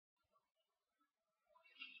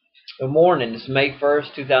Good morning. It's May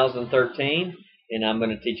 1st, 2013, and I'm going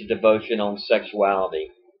to teach a devotion on sexuality.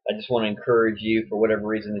 I just want to encourage you, for whatever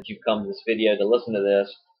reason that you've come to this video to listen to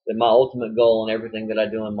this, that my ultimate goal in everything that I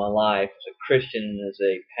do in my life as a Christian and as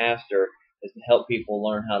a pastor is to help people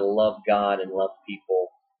learn how to love God and love people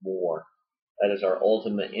more. That is our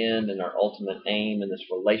ultimate end and our ultimate aim in this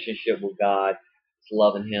relationship with God. It's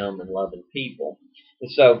loving Him and loving people. And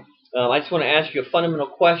so I just want to ask you a fundamental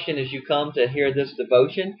question as you come to hear this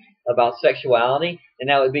devotion about sexuality, and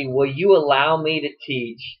that would be, will you allow me to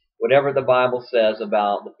teach whatever the Bible says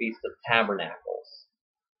about the Feast of Tabernacles?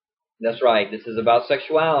 That's right, this is about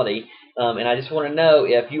sexuality, and I just want to know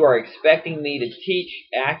if you are expecting me to teach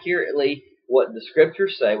accurately what the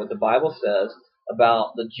Scriptures say, what the Bible says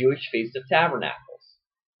about the Jewish Feast of Tabernacles,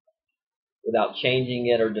 without changing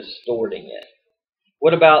it or distorting it.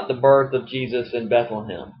 What about the birth of Jesus in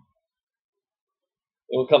Bethlehem?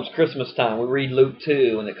 When it comes Christmas time, we read Luke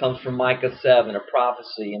 2, and it comes from Micah 7, a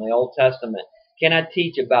prophecy in the Old Testament. Can I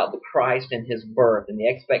teach about the Christ and His birth and the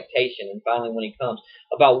expectation, and finally when He comes,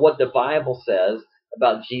 about what the Bible says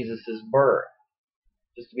about Jesus' birth?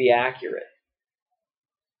 Just to be accurate.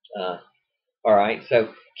 All right, so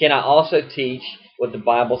can I also teach what the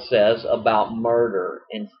Bible says about murder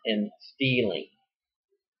and stealing?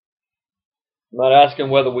 I'm not asking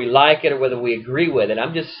whether we like it or whether we agree with it.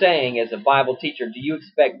 I'm just saying, as a Bible teacher, do you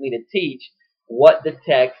expect me to teach what the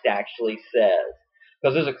text actually says?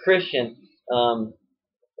 Because as a Christian,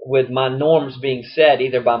 with my norms being set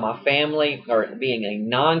either by my family or being a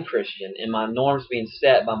non-Christian, and my norms being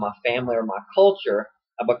set by my family or my culture,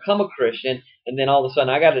 I become a Christian, and then all of a sudden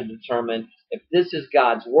I got to determine if this is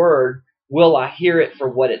God's Word, will I hear it for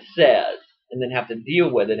what it says and then have to deal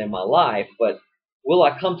with it in my life? But will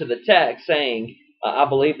I come to the text saying, I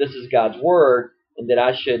believe this is God's Word and that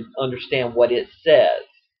I should understand what it says?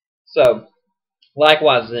 So,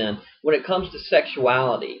 likewise then, when it comes to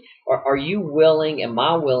sexuality, are you willing, am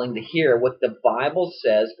I willing to hear what the Bible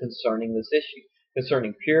says concerning this issue?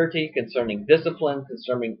 Concerning purity, concerning discipline,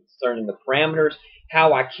 concerning the parameters,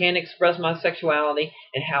 how I can express my sexuality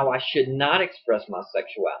and how I should not express my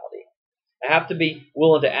sexuality. I have to be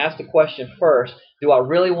willing to ask the question first, do I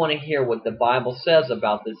really want to hear what the Bible says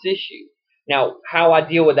about this issue? Now, how I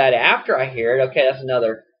deal with that after I hear it, okay, that's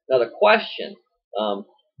another question.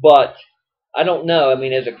 But I don't know. I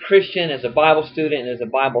mean, as a Christian, as a Bible student, and as a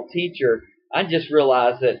Bible teacher, I just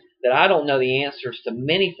realized that I don't know the answers to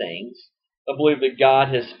many things. I believe that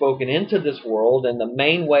God has spoken into this world, and the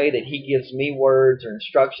main way that He gives me words or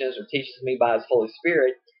instructions or teaches me by His Holy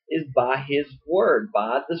Spirit is by His Word,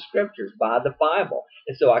 by the Scriptures, by the Bible.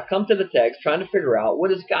 And so I come to the text trying to figure out, what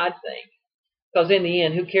does God think? Because in the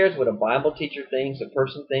end, who cares what a Bible teacher thinks, a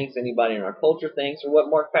person thinks, anybody in our culture thinks, or what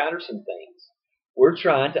Mark Patterson thinks? We're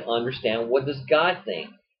trying to understand, what does God think?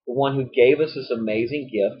 The one who gave us this amazing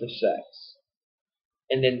gift of sex.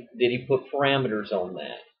 And then did He put parameters on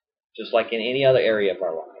that? Just like in any other area of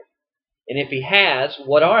our life. And if He has,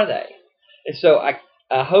 what are they? And so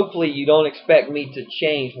hopefully you don't expect me to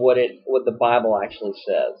change what the Bible actually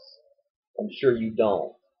says. I'm sure you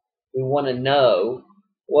don't. We want to know,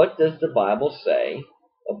 what does the Bible say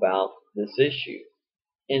about this issue?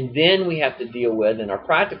 And then we have to deal with, in our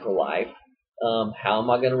practical life, how am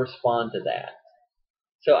I going to respond to that?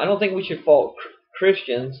 So I don't think we should fault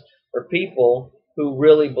Christians or people who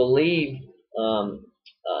really believe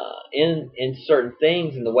in certain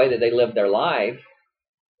things in the way that they live their life,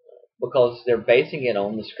 because they're basing it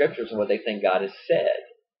on the Scriptures and what they think God has said.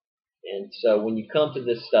 And so when you come to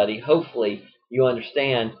this study, hopefully you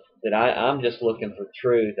understand that I'm just looking for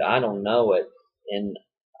truth. I don't know it, and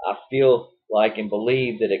I feel like and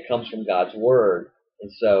believe that it comes from God's Word.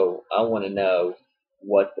 And so I want to know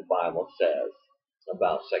what the Bible says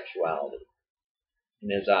about sexuality.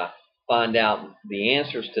 And as I find out the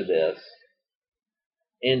answers to this,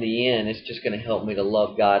 in the end, it's just going to help me to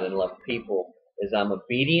love God and love people as I'm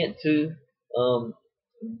obedient to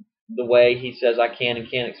the way He says I can and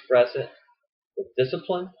can't express it, with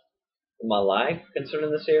discipline in my life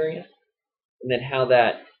concerning this area, and then how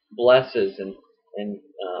that blesses and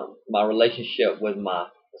my relationship with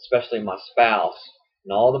especially my spouse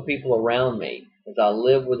and all the people around me, as I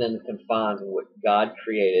live within the confines of what God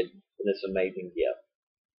created for this amazing gift.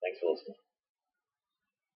 Thanks for listening.